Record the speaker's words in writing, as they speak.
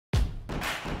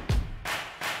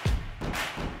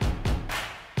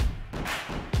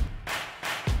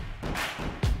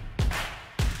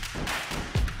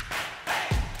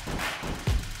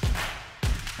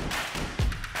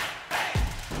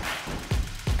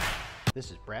This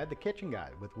is Brad the Kitchen Guy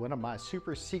with one of my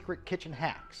super secret kitchen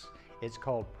hacks. It's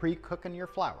called pre-cooking your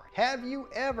flour. Have you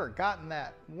ever gotten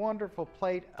that wonderful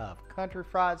plate of country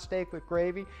fried steak with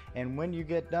gravy and when you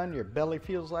get done your belly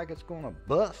feels like it's going to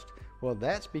bust? Well,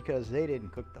 that's because they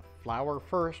didn't cook the flour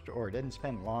first or didn't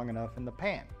spend long enough in the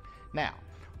pan. Now,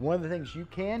 one of the things you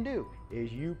can do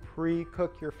is you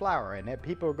pre-cook your flour, and that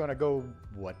people are going to go,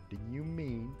 what do you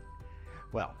mean?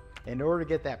 Well, in order to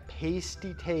get that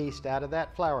pasty taste out of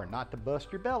that flour, not to bust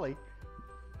your belly,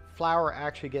 flour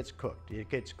actually gets cooked. It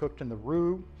gets cooked in the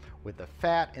roux with the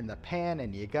fat in the pan,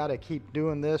 and you got to keep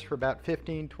doing this for about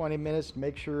 15-20 minutes to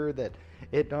make sure that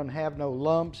it don't have no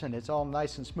lumps and it's all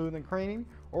nice and smooth and creamy.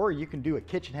 Or you can do a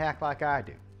kitchen hack like I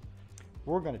do.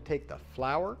 We're going to take the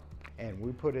flour and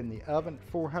we put it in the oven at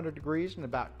 400 degrees in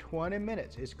about 20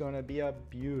 minutes. It's going to be a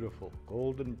beautiful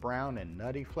golden brown and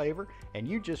nutty flavor, and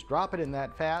you just drop it in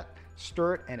that fat,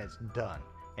 stir it, and it's done.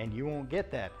 And you won't get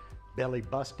that belly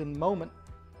busting moment.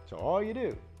 So all you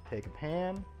do, take a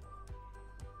pan,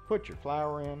 put your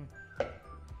flour in,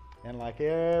 and like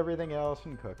everything else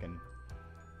in cooking,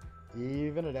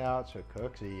 even it out so it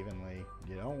cooks evenly.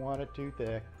 You don't want it too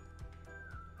thick.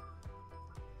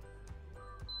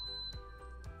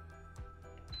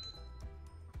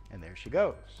 And there she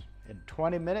goes. In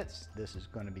 20 minutes, this is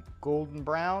going to be golden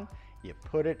brown. You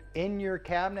put it in your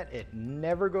cabinet. It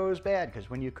never goes bad because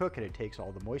when you cook it, it takes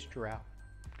all the moisture out.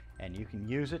 And you can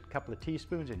use it, a couple of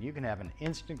teaspoons, and you can have an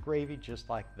instant gravy just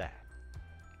like that.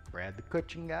 Brad the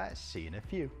Kitchen Guy, see you in a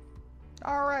few.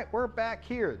 All right, we're back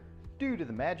here. Due to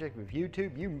the magic of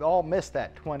YouTube, you all missed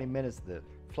that 20 minutes of the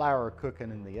flour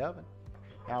cooking in the oven.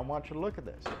 Now I want you to look at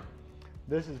this.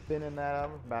 This has been in that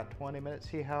oven for about 20 minutes.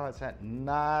 See how it's that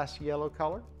nice yellow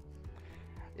color?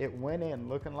 It went in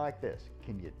looking like this.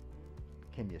 Can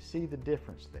you see the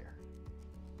difference there?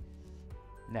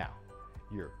 Now,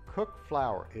 your cooked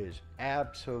flour is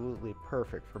absolutely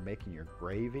perfect for making your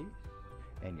gravy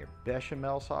and your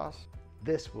bechamel sauce.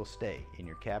 This will stay in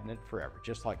your cabinet forever,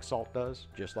 just like salt does,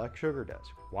 just like sugar does.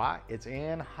 Why? It's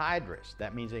anhydrous.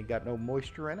 That means it ain't got no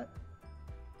moisture in it.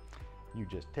 You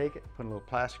just take it, put in a little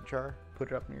plastic jar,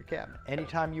 put it up in your cabinet.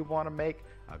 Anytime you want to make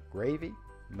a gravy,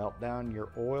 melt down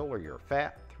your oil or your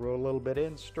fat, throw a little bit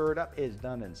in, stir it up. It's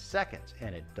done in seconds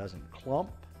and it doesn't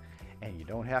clump, and you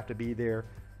don't have to be there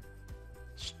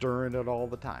stirring it all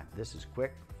the time. This is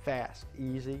quick, fast,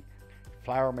 easy.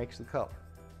 Flour makes the color.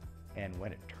 And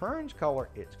when it turns color,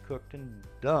 it's cooked and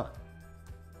done.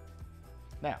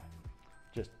 Now,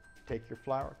 just take your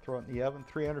flour, throw it in the oven,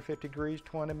 350 degrees,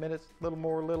 20 minutes, a little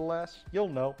more, a little less. You'll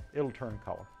know, it'll turn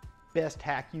color. Best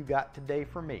hack you got today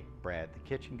from me, Brad the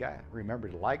Kitchen Guy. Remember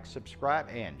to like, subscribe,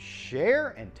 and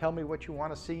share, and tell me what you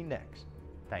want to see next.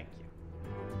 Thank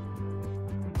you.